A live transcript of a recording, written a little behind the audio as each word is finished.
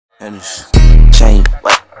Hennis, chain,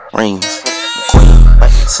 rings, queen,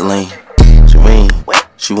 Celine, Serene,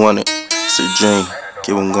 she want it, it's a dream,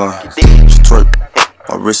 keep on going, she twerk,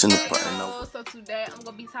 my wrist in the button. So today I'm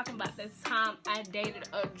gonna be talking about the time I dated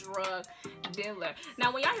a drug dealer.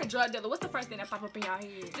 Now when y'all hear drug dealer, what's the first thing that pop up in y'all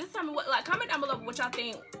head? Just tell me what, like, comment down below what y'all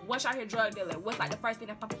think. Once y'all hear drug dealer, what's like the first thing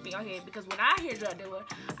that pop up in your head? Because when I hear drug dealer,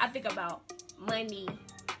 I think about money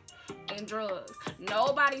and drugs.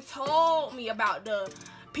 Nobody told me about the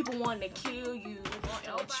people wanting to kill you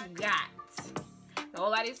and what you got.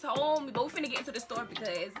 Nobody told me, but we finna get into the story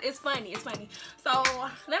because it's funny, So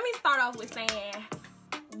let me start off with saying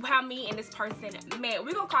how me and this person met.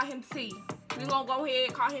 We're gonna call him T. We're gonna go ahead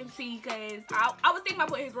and call him T because I was thinking about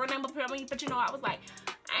putting his real name up here, but you know, I was like,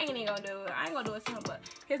 I ain't even gonna do it. I ain't gonna do it to him, but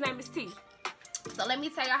his name is T. So let me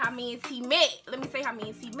tell you how me and T met.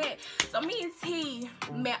 So me and T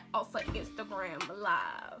met off of Instagram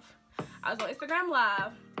Live. I was on Instagram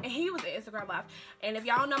Live, and he was at Instagram Live. And if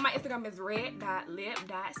y'all know, my Instagram is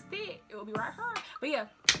red.lip.stick. It will be right here. But yeah,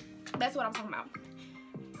 that's what I'm talking about.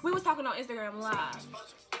 We was talking on Instagram Live.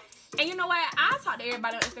 And you know what? I talk to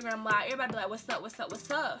everybody on Instagram Live. Everybody be like, what's up, what's up,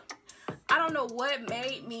 what's up? I don't know what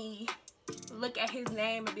made me look at his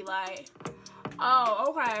name and be like, oh,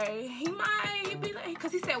 okay. He be like,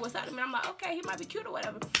 because he said what's up to me. I'm like, okay, he might be cute or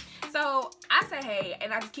whatever. So I say hey,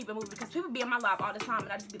 and I just keep it moving because people be in my live all the time, and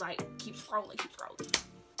I just be like, keep scrolling.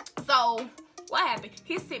 So what happened?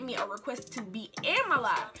 He sent me a request to be in my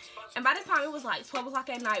live, and by this time it was like 12 o'clock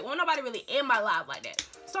at night. Wasn't nobody really in my live like that.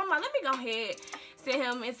 So I'm like, let me go ahead, send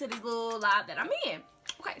him into this little live that I'm in.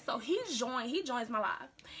 Okay, so he joins my live,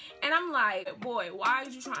 and I'm like, boy, why are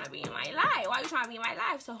you trying to be in my live? Why are you trying to be in my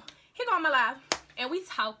live? So he go on my live. And we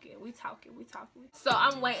talking. So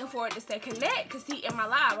I'm waiting for it to say connect because he in my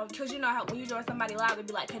live. Because you know how when you join somebody live, it'd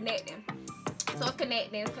be like connecting. So it's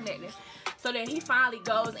connecting. So then he finally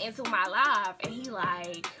goes into my live and he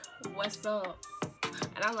like, what's up?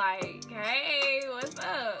 And I'm like, hey, what's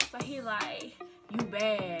up? So he like, you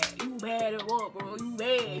bad at what, bro?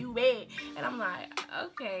 You bad. And I'm like,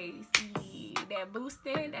 okay, see, that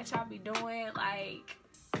boosting that y'all be doing, like,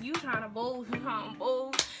 you trying to boost.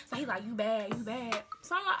 So he like, you bad.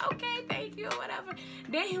 So I'm like, okay, thank you, whatever.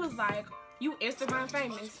 Then he was like, you Instagram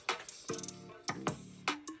famous.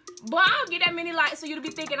 But I don't get that many likes for you to be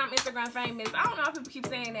thinking I'm Instagram famous. I don't know how people keep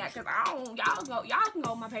saying that because I don't. Y'all can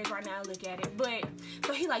go on my page right now and look at it. But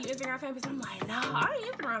so he like, you Instagram famous? I'm like, nah, I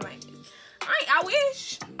ain't Instagram famous. I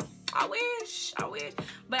wish.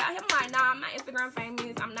 But I'm like, nah, I'm not Instagram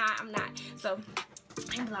famous. I'm not. So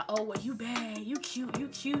he be like, oh, well, you bad, you cute.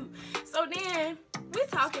 So then we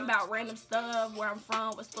talking about random stuff, where I'm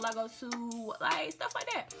from, what school I go to, like stuff like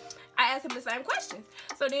that. I asked him the same questions.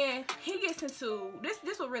 So then he gets into this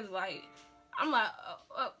was really like, I'm like,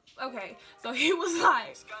 okay. So he was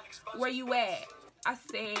like, where you at? I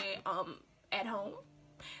said, at home.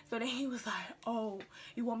 So then he was like, oh,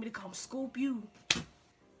 you want me to come scoop you?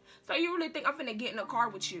 So you really think I'm finna get in a car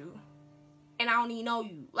with you? And I don't even know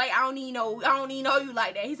you. Like, I don't even know you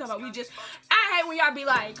like that. He's talking about I hate when y'all be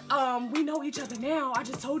like, we know each other now. I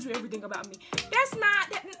just told you everything about me. That's not,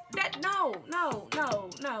 no,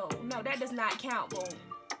 that does not count,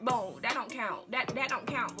 boom, that don't count, that don't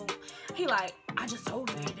count, boom. He like, I just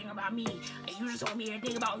told you everything about me, and you just told me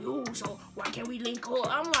everything about you, so why can't we link up?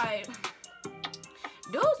 I'm like,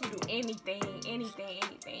 dudes will do anything.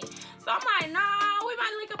 So I'm like, nah, we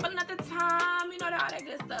might link up another time, you know, all that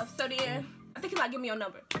good stuff. So then, I think he like, give me your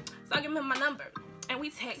number. So I give him my number, and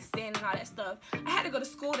we texting and all that stuff. I had to go to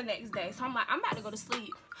school the next day, so I'm like, I'm about to go to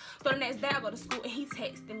sleep. So the next day I go to school, and he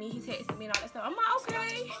texting me and all that stuff. I'm like,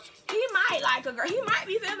 okay, he might like a girl. He might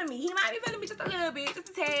be feeling me. Just a little bit, just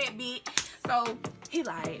a tad bit. So he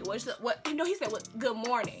like, what? You know, he said, what? Good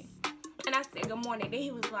morning. And I said, good morning. Then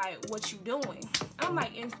he was like, what you doing? I'm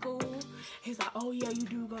like, in school. He's like, oh yeah, you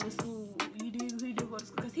do go to school. He do go to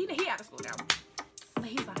school. Because he out of school now. But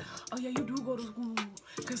he's like, oh yeah, you do go to school.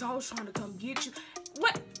 Because I was trying to come get you.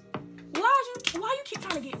 What? Why you keep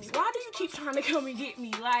trying to get me? Why do you keep trying to come and get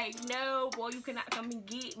me? Like, no, boy, you cannot come and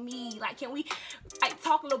get me. Like, can we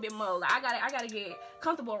talk a little bit more? Like, I gotta get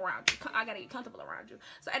comfortable around you.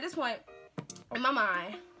 So at this point, in my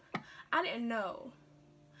mind, I didn't know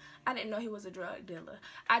he was a drug dealer.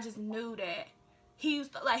 I just knew that he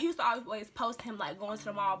used to always post him like going to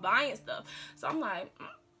the mall buying stuff. So I'm like,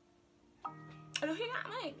 oh, he got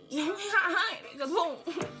money. He got money. Cause boom.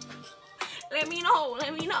 Let me know.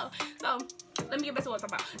 So let me get back to what I'm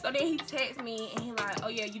talking about. So then he texts me and he like, oh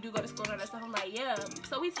yeah, you do go to school and all that stuff. I'm like, yeah.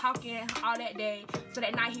 So we talking all that day. So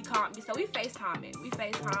that night he called me. So we FaceTiming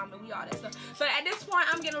and we all that stuff. So at this point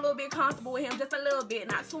I'm getting a little bit comfortable with him, just a little bit,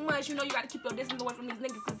 not too much. You know, you got to keep your distance away from these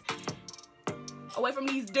niggas. Cause away from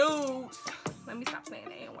these dudes. Let me stop saying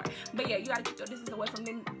that anyway. But yeah, you gotta keep your distance away from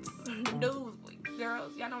them dudes,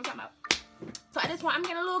 girls. Y'all know what I'm talking about. So at this point, I'm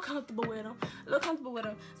getting a little comfortable with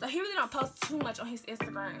him. So he really don't post too much on his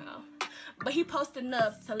Instagram. But he posts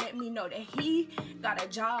enough to let me know that he got a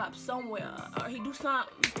job somewhere. Or he do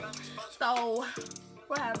something. So,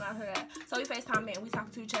 what happened after that? So we FaceTime and we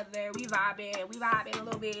talking to each other there. We vibing a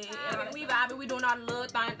little bit. We vibing, we doing all the little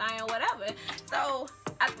thing or whatever. So,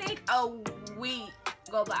 I think a week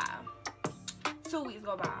go by. 2 weeks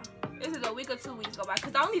go by. This is a week or 2 weeks go by.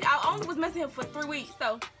 Because I only was messing him for 3 weeks.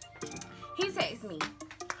 So, he texts me.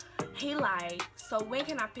 He like, so when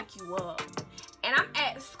can I pick you up? And I'm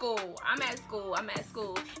at school.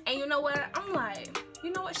 And you know what? I'm like, you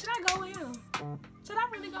know what? Should I go with him? Should I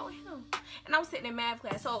really go with him? And I was sitting in math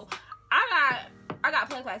class. So I got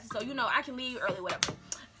play classes. So you know I can leave early, whatever.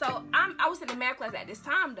 So I was sitting in math class at this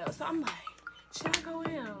time though. So I'm like, should I go with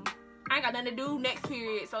him? I ain't got nothing to do next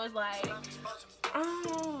period. So it's like, I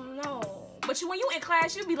don't know. But when you in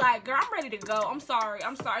class, you be like, girl, I'm ready to go. I'm sorry.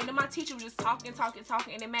 And then my teacher was just talking.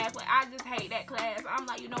 And then math, like, I just hate that class. I'm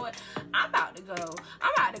like, you know what? I'm about to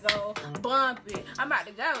go. Bump it. I'm about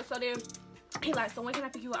to go. So then he like, so when can I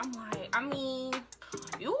pick you up? I'm like, I mean,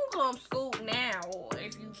 you can come to school now, or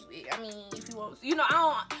if you want. You know,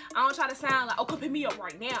 I don't try to sound like, oh, come pick me up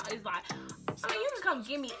right now. It's like, I mean, you can come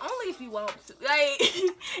get me only if you want to. Like,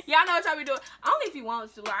 y'all know what y'all be doing. Only if you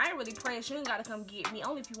want to. Like, I ain't really pressed. You ain't gotta come get me.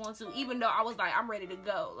 Only if you want to. Even though I was like, I'm ready to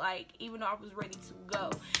go. Like, even though I was ready to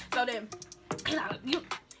go. So then,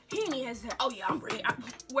 he didn't even say, oh yeah, I'm ready.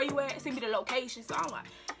 Where you at? Send me the location. So I'm like,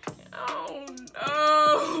 oh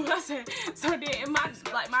no. I said, so then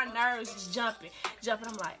my nerves is jumping.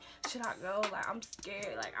 I'm like, should I go? Like, I'm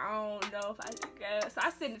scared. Like, I don't know if I should go. So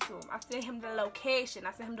I sent it to him. I sent him the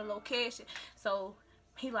location. So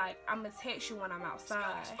he like, I'm gonna text you when I'm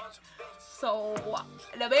outside. So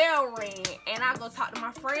the bell ring, and I go talk to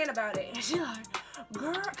my friend about it, and she like,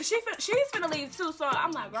 girl, cause she's finna leave too. So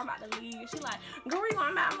I'm like, girl, I'm about to leave. She like, girl, where you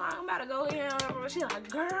going? I'm about to go here. She like,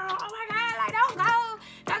 girl, oh my god, like, don't go.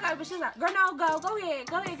 But she's like, girl, no, go ahead,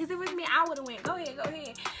 cause if it was me, I would've went. Go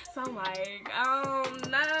ahead. So I'm like, no.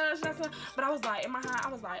 But I was like, in my heart,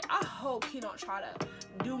 I was like, I hope he don't try to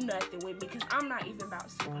do nothing with me, cause I'm not even about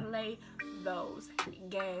to play those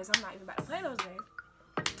games.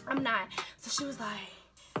 I'm not. So she was like,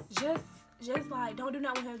 just like, don't do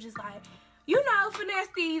nothing with him. Just like, you know, finesse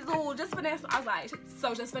these, or just finesse. I was like,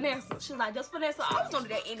 so just finesse. She was like, just finesse. So I was gonna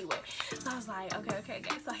do that anyway. So I was like, okay.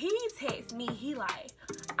 So he texts me. He like,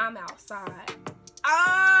 I'm outside.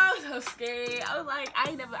 Oh, so scared. I was like, I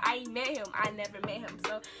ain't met him. I never met him.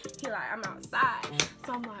 So he like, I'm outside.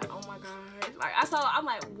 So I'm like, oh my god. Like, I'm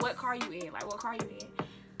like, what car you in?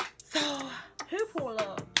 So he pull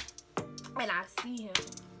up, and I see him,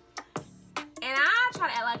 and I try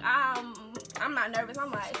to act like I'm not nervous. I'm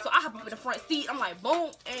like, so I hop up in the front seat. I'm like,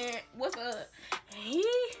 boom, and what's up? And he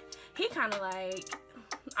kind of like,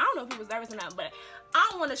 I don't know if he was nervous or not, but I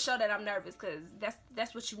don't want to show that I'm nervous, because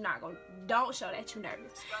that's what you're not gonna. Don't show that you're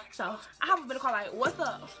nervous. So I hop up in the car like, what's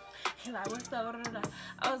up? He like, what's up?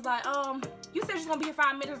 I was like, you said you're gonna be here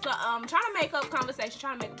 5 minutes. So trying to make up conversation.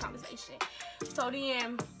 So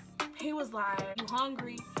then he was like, you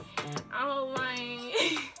hungry? I was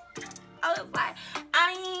like,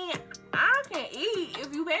 I mean, I can eat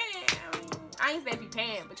if you paying. I ain't say if you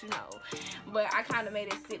paying, but you know. But I kind of made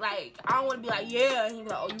it sit like, I don't want to be like, yeah. And he be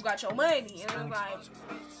like, oh, you got your money. And I was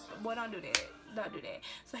like, boy, don't do that.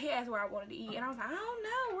 So he asked where I wanted to eat, and I was like, I don't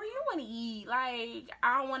know, where you want to eat? Like,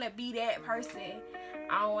 I don't want to be that person.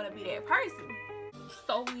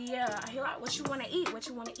 So yeah, he like, what you want to eat?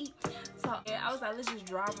 So yeah, I was like, let's just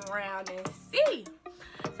drive around and see.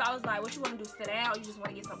 So I was like, what you want to do, sit down? You just want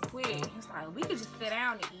to get something quick? He's like, we could just sit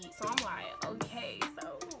down and eat. So I'm like, okay.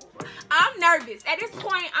 So I'm nervous. At this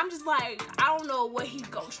point, I'm just like, I don't know what he's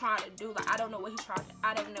gonna try to do. Like, I don't know what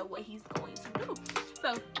he's going to do.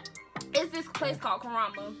 So it's this place called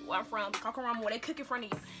Karama, where I'm from. It's called Karama, where they cook in front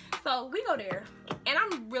of you. So we go there, and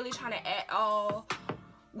I'm really trying to act all,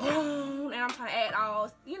 and I'm trying to act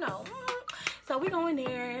all, you know. So we go in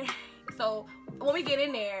there. So when we get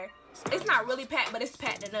in there, it's not really packed, but it's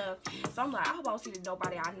packed enough. So I'm like, I hope I don't see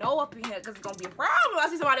nobody I know up in here, because it's gonna be a problem. I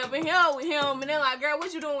see somebody up in here with him, and they're like, girl,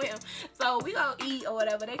 what you doing with him? So we go eat or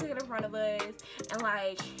whatever. They cook it in front of us, and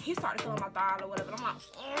like, he started feeling my thigh or whatever. And I'm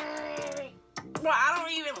like, bro, I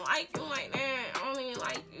don't even like you like that. I don't even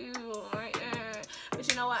like you like that. But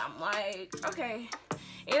you know what? I'm like, okay,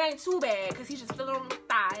 it ain't too bad, because he's just feeling on the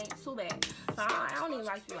thigh. It ain't too bad. So I don't even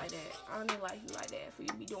like you like that. For you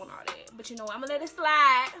to be doing all that. But you know what? I'm gonna let it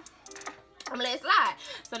slide.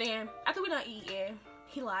 So then, after we done eating,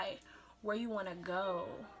 he like, where you want to go.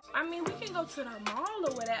 I mean, we can go to the mall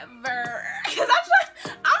or whatever. Cause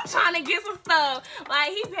I'm trying to get some stuff. Like,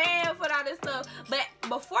 he paying for all this stuff. But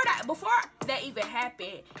before that even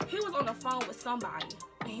happened, he was on the phone with somebody,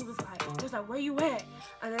 and he was like, where you at?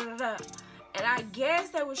 And I guess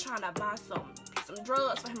they was trying to buy some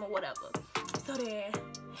drugs for him or whatever. So then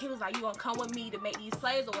he was like, you gonna come with me to make these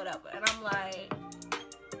plays or whatever? And I'm like,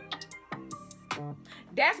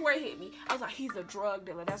 that's where it hit me. I was like, he's a drug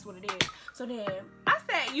dealer. That's what it is. So then I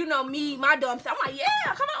said, you know me, my dumb self. I'm like,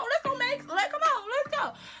 yeah, come on, come on, let's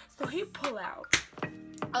go. So he pull out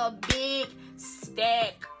a big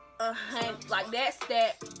stack of like that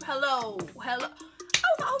stack. Hello. I was like,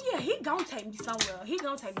 oh yeah, he gonna take me somewhere. He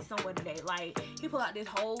gonna take me somewhere today. Like, he pull out this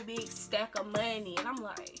whole big stack of money, and I'm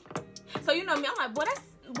like, so you know me, I'm like, boy,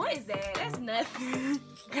 what is that? That's nothing.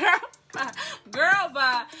 Girl,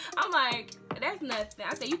 bye. I'm like, that's nothing.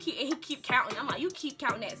 I said, he keep counting. I'm like, you keep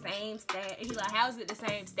counting that same stack. And he's like, how's it the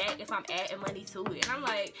same stack if I'm adding money to it? And I'm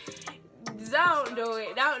like, don't do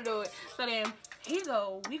it. So then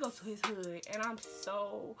we go to his hood, and I'm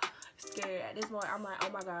so scared. At this point, I'm like, oh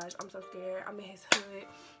my gosh, I'm so scared. I'm in his hood.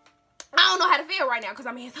 I don't know how to feel right now because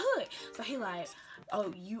I'm in his hood. So he like,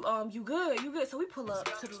 oh, you good. So we pull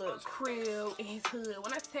up to the little crib in his hood.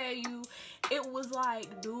 When I tell you, it was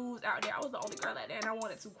like dudes out there. I was the only girl out there, and I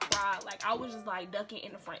wanted to cry. Like, I was just like ducking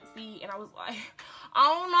in the front seat, and I was like, I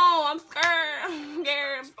don't know, I'm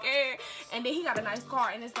scared. And then he got a nice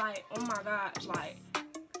car, and it's like, oh my gosh, like,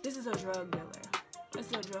 this is a drug dealer.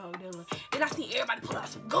 Then I see everybody pull out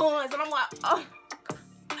some guns, and I'm like, oh.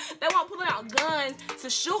 They weren't pulling out guns to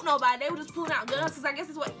shoot nobody. They were just pulling out guns because I guess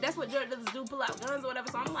that's what drug dealers do, pull out guns or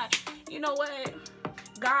whatever. So I'm like, you know what?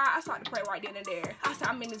 God, I started to pray right then and there. I said,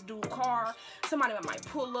 I'm in this dude's car. Somebody might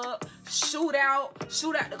pull up, shoot out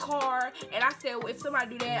the car. And I said, well, if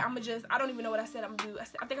somebody do that, I don't even know what I said I'm gonna do.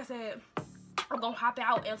 I think I said, I'm gonna hop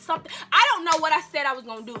out and something. I don't know what I said I was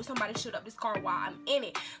gonna do. Somebody shoot up this car while I'm in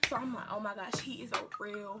it. So I'm like, oh my gosh, he is a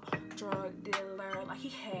real drug dealer. Like, he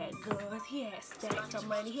had guns, he had stacks of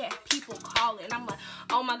money, he had people calling. I'm like,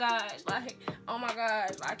 oh my gosh,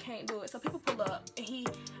 I can't do it. So people pull up, and he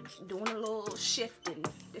doing a little shifting.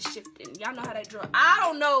 Y'all know how that drug. I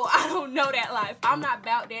don't know that life. I'm not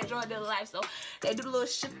about that drug dealer life. So they do the little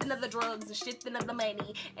shifting of the drugs and shifting of the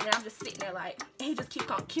money, and then I'm just sitting there like, and he just keep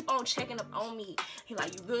on checking up on me. He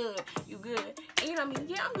like, you good? And you know what I mean?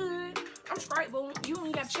 Yeah, I'm good. I'm straight, boo. You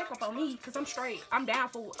don't got to check up on me because I'm straight. I'm down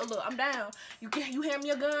for a look. I'm down. You hand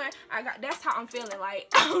me a gun. That's how I'm feeling. Like,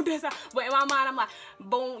 but in my mind, I'm like,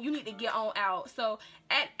 boom, you need to get on out. So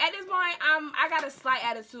at this point, I got a slight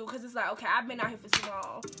attitude because it's like, okay, I've been out here for too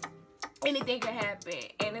long. Anything can happen,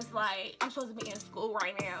 and it's like, I'm supposed to be in school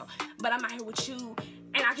right now, but I'm out here with you,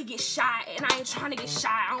 and I could get shot, and I ain't trying to get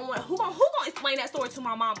shot. I don't want. Who gonna explain that story to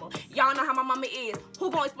my mama? Y'all know how my mama is.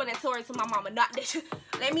 Who gonna explain that story to my mama? Not that.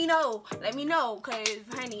 Let me know, cause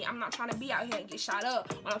honey, I'm not trying to be out here and get shot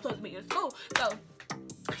up when I'm supposed to be in school. So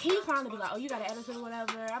he finally be like, oh, you got an attitude or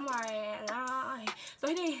whatever. I'm like, nah. So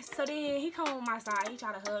then he come on my side. He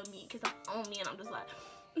try to hug me, kiss up on me, and I'm just like,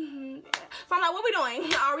 yeah. So I'm like, what we doing?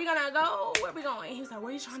 Are we gonna go? Where we going? He was like,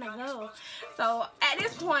 where you trying to go? So at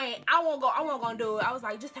this point, I won't go do it. I was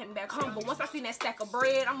like, just take me back home. But once I seen that stack of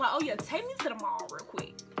bread, I'm like, oh yeah, take me to the mall real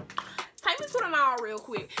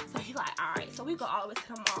quick. So he like, all right. So we go all the way to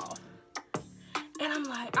the mall. And I'm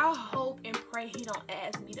like, I hope and pray he don't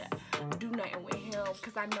ask me to do nothing with him,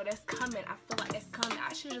 because I know that's coming. I feel like that's coming.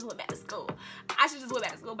 I should just went back to school. But I feel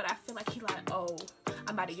like he like, oh,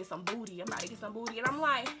 I'm about to get some booty. And I'm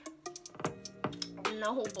like,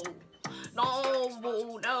 no, boo.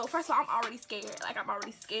 No. First of all, I'm already scared. I'm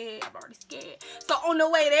already scared. So on the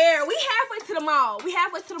way there, we halfway to the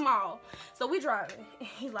mall. So we driving. And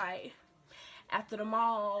he like, after the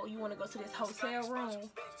mall, you want to go to this hotel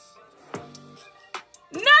room?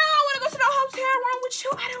 No, I want to go to the hotel room with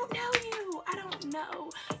you. I don't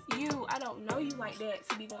know you. I don't know you like that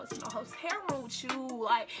to be going to the hotel room with you.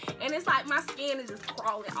 Like, and it's like my skin is just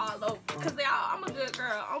crawling all over. Because I'm a good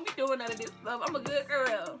girl. I don't be doing none of this stuff. I'm a good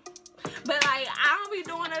girl. But like, I don't be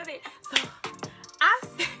doing none of it. So I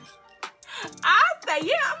say,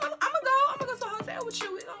 yeah, I'm gonna go to the hotel with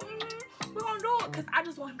you. We're gonna do it. Because I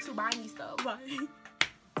just want him to buy me stuff. Like,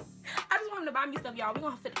 I just want him to buy me stuff, y'all. We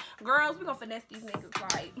gonna finesse these niggas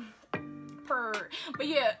like purr. But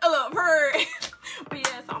yeah, purr. But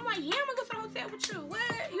yeah, so I'm like, yeah, I'm gonna go to the hotel with you.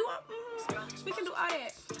 What? You want? We can do all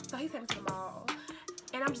that. So he sent me to the mall,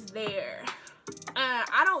 and I'm just there.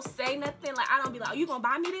 I don't say nothing. Like, I don't be like, oh, you gonna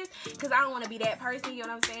buy me this? Because I don't want to be that person. You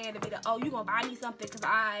know what I'm saying? To be like, oh, you gonna buy me something? Because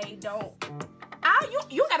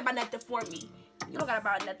you gotta buy nothing for me. You don't gotta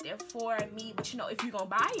buy nothing for me, but you know, if you gonna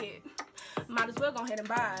buy it, Might as well go ahead and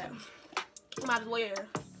buy it. Might as well.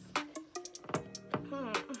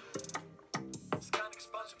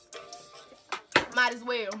 Might as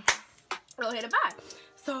well go ahead and buy it.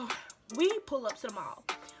 So we pull up to the mall.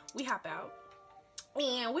 We hop out.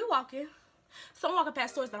 And we walking. So I'm walking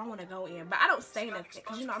past stores that I want to go in. But I don't say nothing.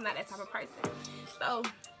 Because you know I'm not that type of person. So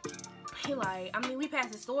he like, I mean, we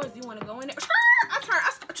passed the stores. You want to go in there?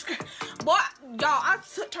 Boy, y'all, I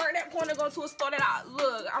turned that corner to go to a store that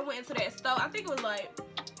I went into that store. I think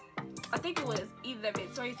it was either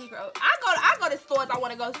Victoria's Secret or I go to stores I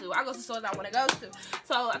want to go to. I go to stores I want to go to.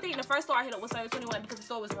 So I think the first store I hit up was Forever 21 because the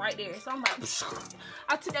store was right there. So I'm like,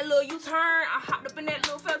 I took that little U-turn. I hopped up in that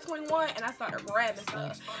little Forever 21 and I started grabbing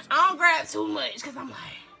stuff. I don't grab too much because I'm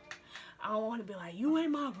like, I don't want to be like, you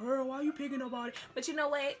ain't my girl. Why you picking up all it? But you know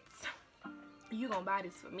what? You gonna buy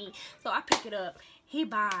this for me. So I pick it up. He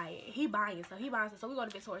buying stuff. So we go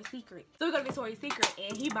to Victoria's Secret.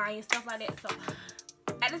 And he buying stuff like that. So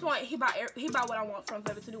at this point, he buy what I want from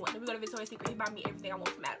Forever 21. Then we go to Victoria's Secret. He buy me everything I want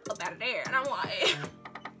from up out of there. And I'm like,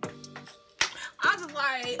 I'm just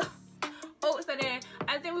like, oh, so then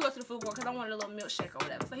I think we go to the food court because I wanted a little milkshake or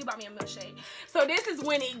whatever. So he bought me a milkshake. So this is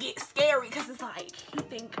when it gets scary because it's like, he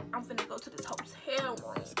think I'm finna go to this hotel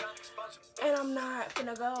room. And I'm not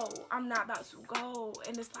finna go. I'm not about to go.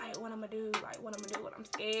 And it's like, what I'm gonna do? I'm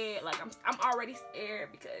scared. Like, I'm already scared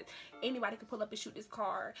because anybody could pull up and shoot this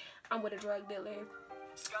car. I'm with a drug dealer.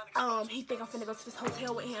 He think I'm finna go to this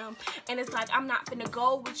hotel with him. And it's like, I'm not finna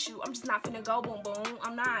go with you. I'm just not finna go, boom, boom.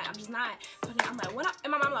 I'm just not. So then I'm like,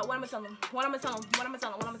 and my mom like, what am I telling him?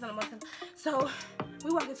 So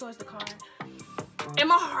we walking towards the car. And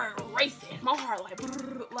my heart racing. My heart like,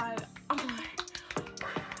 I'm like,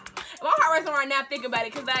 my heart racing right now thinking about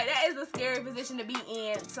it because that is a scary position to be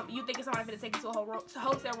in. You thinking somebody finna take you to a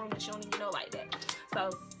hotel room that you don't even know like that. So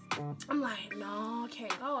I'm like, no, I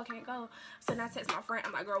can't go. So then I text my friend.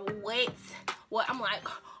 I'm like, girl, what? I'm like,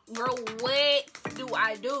 girl, what do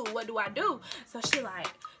I do? What do I do? So she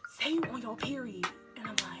like, say you on your period. And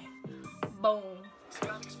I'm like, boom.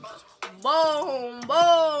 Boom,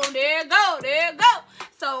 boom. There it go.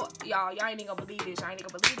 So y'all ain't even gonna believe this.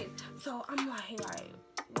 So I'm like,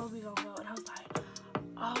 where we gonna go? And I was like,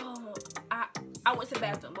 oh, I went to the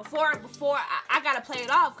bathroom. Before I gotta play it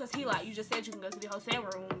off because he like, you just said you can go to the hotel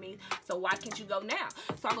room with me, so why can't you go now?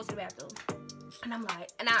 So I go to the bathroom. And I'm like,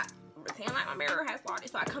 and I pretend like my mirror has started.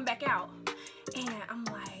 So I come back out. And I'm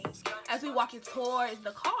like, as we walking towards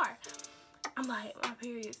the car, I'm like, my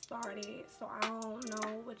period started. So I don't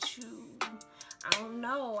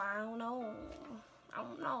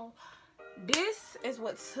know. This is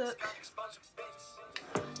what took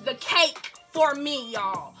the cake for me,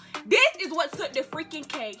 y'all. This is what took the freaking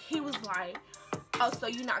cake. He was like, oh, so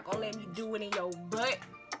you're not gonna let me do it in your butt?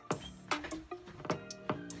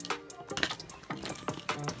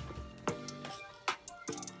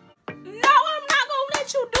 No, I'm not gonna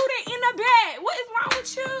let you do that in the bed. What is wrong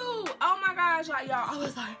with you? Oh my gosh, like, y'all, I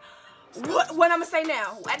was like, what I'm gonna say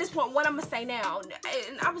now? At this point, what I'm gonna say now?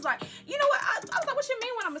 And I was like, you know what? I was like, what you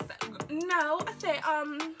mean what I'm gonna say? No, I said,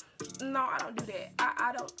 no, I don't do that.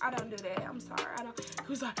 I don't do that. I'm sorry. I don't. He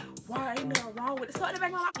was like, why? Ain't nothing wrong with it. So in the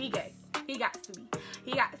back of my mind, he gay. He got to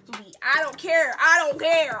be. I don't care.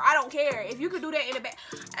 If you could do that in the back,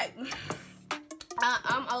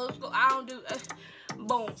 I'm old school. I don't do.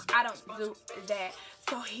 Boom. I don't do that.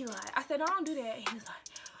 So he like, I said, no, I don't do that. And he was like,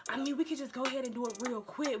 I mean, we could just go ahead and do it real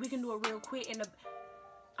quick. We can do it real quick. And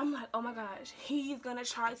I'm like, oh my gosh, he's gonna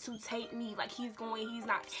try to take me. Like, he's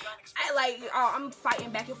not. I'm fighting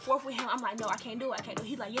back and forth with him. I'm like, no, I can't do it.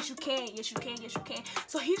 He's like, yes, you can.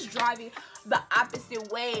 So he's driving the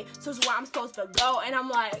opposite way to where I'm supposed to go. And I'm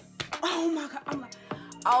like, oh my God. I'm like,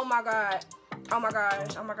 oh my God. Oh my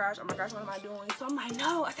gosh, what am I doing? So I'm like,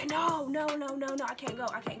 no. I said, no, I can't go.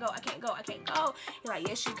 He's like,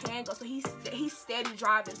 yes, you can go. So he's steady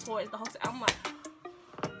driving towards the hotel. I'm like,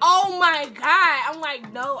 oh my God. I'm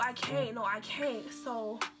like, no, I can't.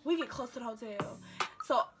 So we get close to the hotel.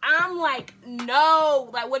 So I'm like, no,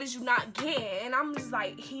 like, what did you not get? And I'm just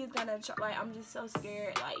like, he's gonna try, like, I'm just so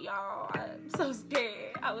scared. Like, y'all, I'm so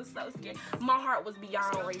scared. I was so scared. My heart was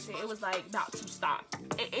beyond racing. It was like about to stop.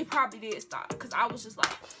 It probably did stop because I was just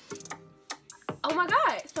like, oh my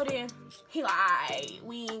God. So then he like, alright,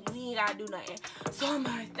 we ain't gotta do nothing. So I'm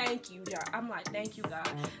like, thank you, y'all. I'm like, thank you, God.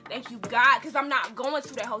 Because I'm not going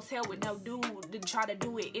to that hotel with no dude to try to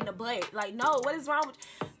do it in the butt. Like, no, what is wrong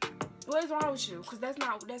with you? Because that's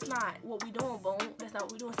not what we doing, boom. That's not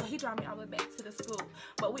what we doing. So he dropped me all the way back to the school.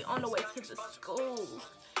 But we on the way to the school.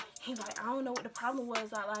 He's like, I don't know what the problem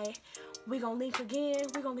was. I like, we gonna link again.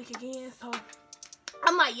 So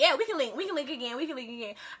I'm like, yeah, we can link again.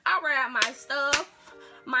 I grab my stuff,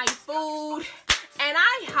 my food, and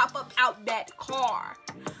I hop up out that car.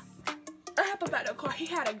 He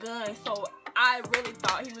had a gun, so I really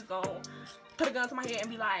thought he was gonna put a gun to my head and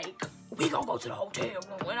be like, we gonna go to the hotel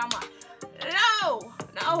room. And I'm like, no.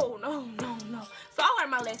 So I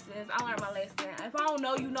learned my lessons. If I don't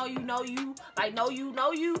know you, like know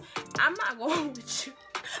you, I'm not going with you.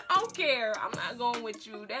 I don't care. I'm not going with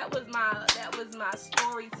you. That was my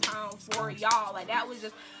story time for y'all. Like, that was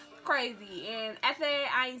just crazy. And after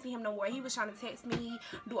that, I ain't see him no more. He was trying to text me,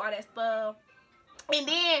 do all that stuff. And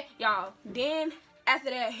then, y'all, after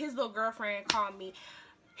that, his little girlfriend called me.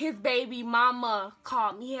 His baby mama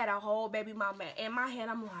called me. He had a whole baby mama. In my head,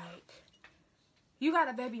 I'm like, you got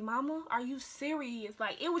a baby mama? Are you serious?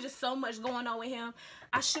 Like, it was just so much going on with him.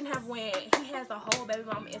 I shouldn't have went. He has a whole baby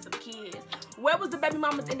mama and some kids. Where was the baby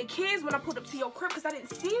mamas and the kids when I pulled up to your crib? Because I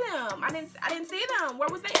didn't see them. I didn't see them. Where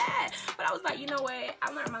was they at? But I was like, you know what?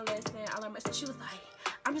 I learned my lesson. She was like,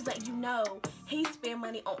 I'm just letting you know, he spend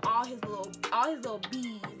money on all his little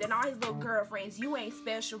bees and all his little girlfriends. You ain't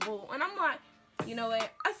special, boo. And I'm like, you know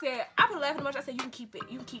what? I said, I put laughing much. I said, you can keep it.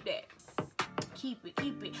 You can keep that. Keep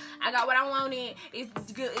it. I got what I wanted. It's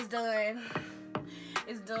good. It's done.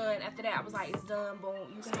 After that, I was like, it's done. Boom.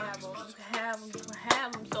 You can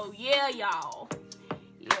have them. So yeah, y'all.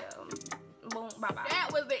 Yeah. Boom. Bye bye. That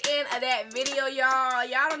was the end of that video, y'all.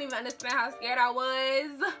 Y'all don't even understand how scared I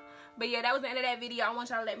was. But yeah, that was the end of that video. I want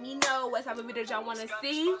y'all to let me know what type of videos y'all want to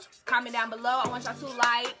see. Comment down below. I want y'all to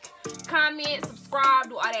like, comment, subscribe,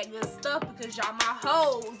 do all that good stuff because y'all my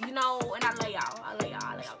hoes, you know. And I love y'all.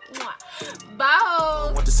 Mwah. Bye,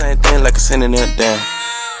 hoes. Want the same thing like a sending it down.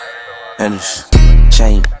 Hennis,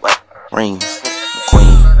 chain, rings,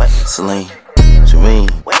 queen, Celine, Jermaine.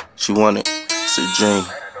 She want it. It's a dream.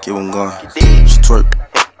 Give 'em gone. She twerk.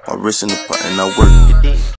 My wrist in the pot and I work.